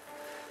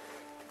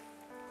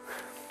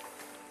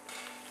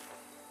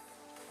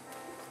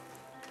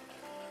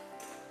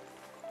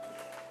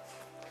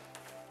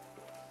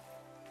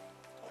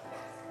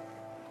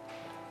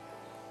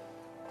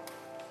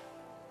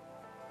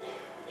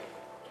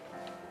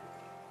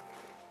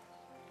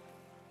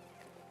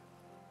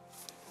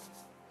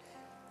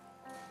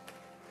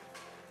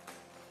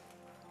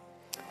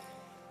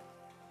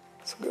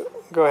 So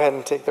go ahead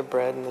and take the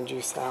bread and the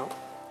juice out.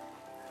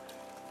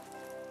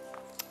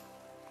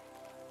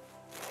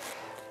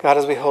 God,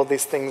 as we hold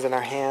these things in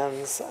our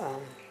hands,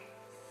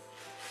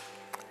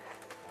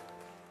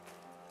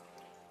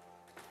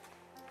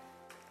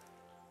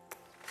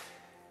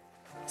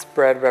 this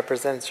bread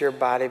represents your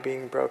body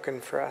being broken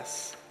for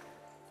us,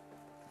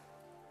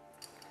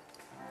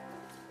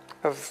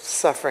 of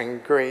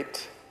suffering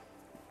great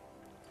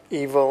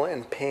evil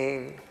and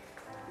pain,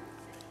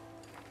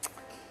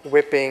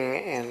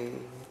 whipping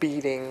and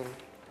beating.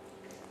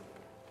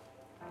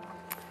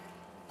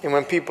 And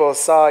when people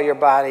saw your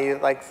body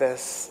like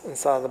this and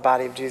saw the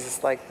body of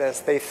Jesus like this,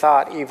 they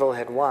thought evil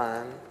had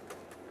won.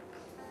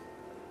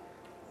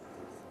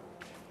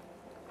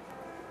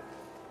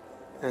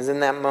 It was in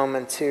that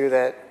moment, too,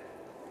 that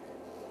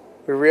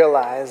we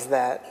realized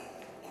that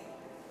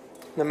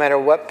no matter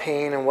what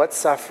pain and what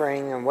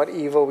suffering and what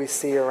evil we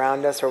see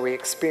around us or we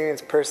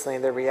experience personally,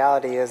 the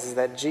reality is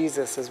that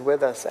Jesus is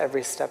with us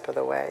every step of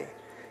the way,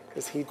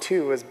 because he,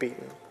 too, was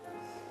beaten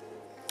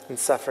and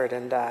suffered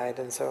and died.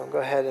 And so go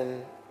ahead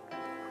and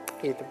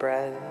eat the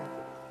bread.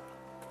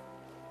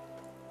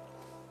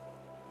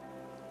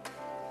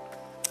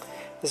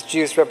 This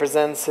juice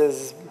represents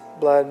his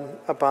blood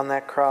upon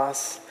that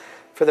cross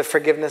for the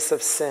forgiveness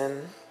of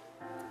sin,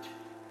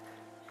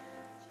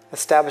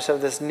 establish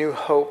of this new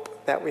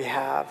hope that we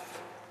have,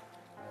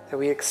 that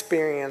we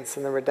experience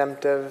in the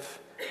redemptive,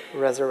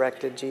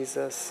 resurrected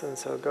Jesus. And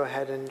so go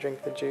ahead and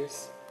drink the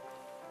juice.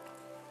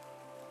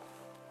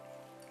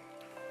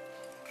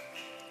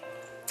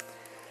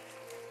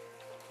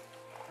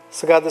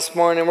 So God, this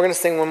morning we're going to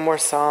sing one more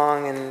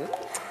song, and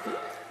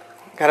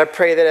God, I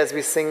pray that as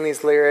we sing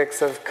these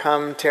lyrics of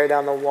come tear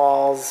down the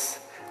walls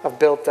of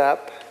built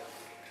up,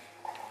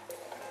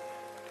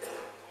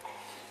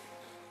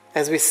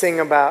 as we sing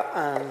about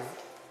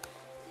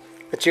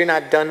that you're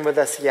not done with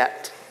us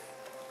yet,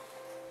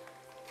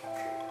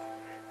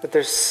 that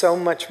there's so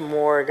much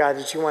more, God,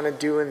 that you want to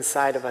do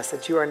inside of us,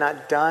 that you are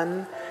not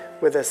done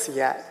with us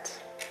yet.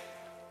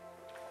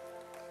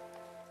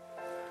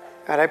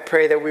 God, I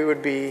pray that we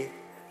would be,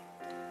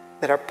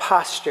 that our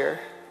posture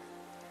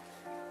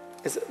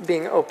is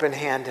being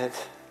open-handed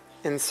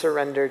in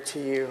surrender to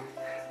you.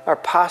 Our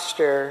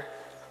posture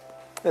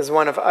is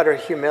one of utter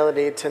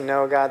humility to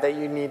know, God, that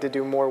you need to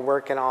do more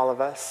work in all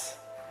of us,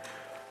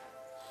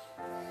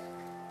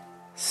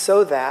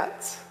 so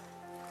that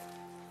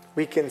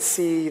we can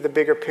see the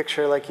bigger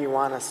picture like you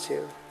want us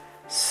to,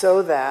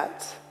 so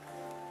that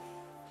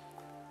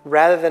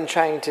rather than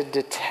trying to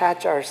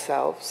detach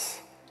ourselves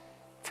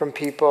from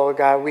people,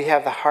 God, we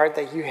have the heart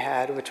that you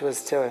had, which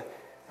was to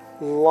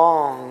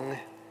long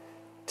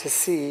to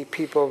see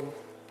people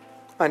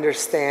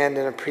understand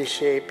and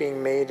appreciate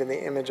being made in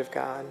the image of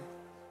God.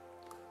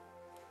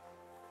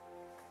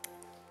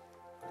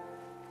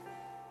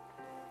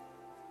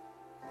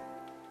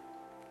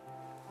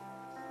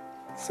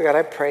 So God,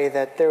 I pray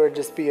that there would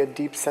just be a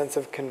deep sense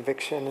of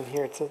conviction in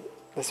here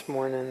this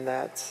morning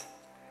that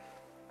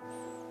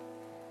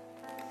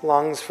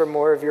longs for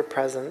more of your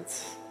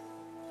presence,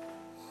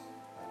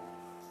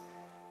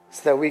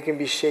 so that we can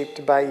be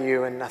shaped by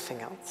you and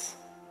nothing else.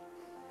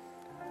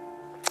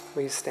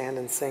 Will you stand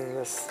and sing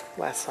this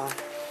last song?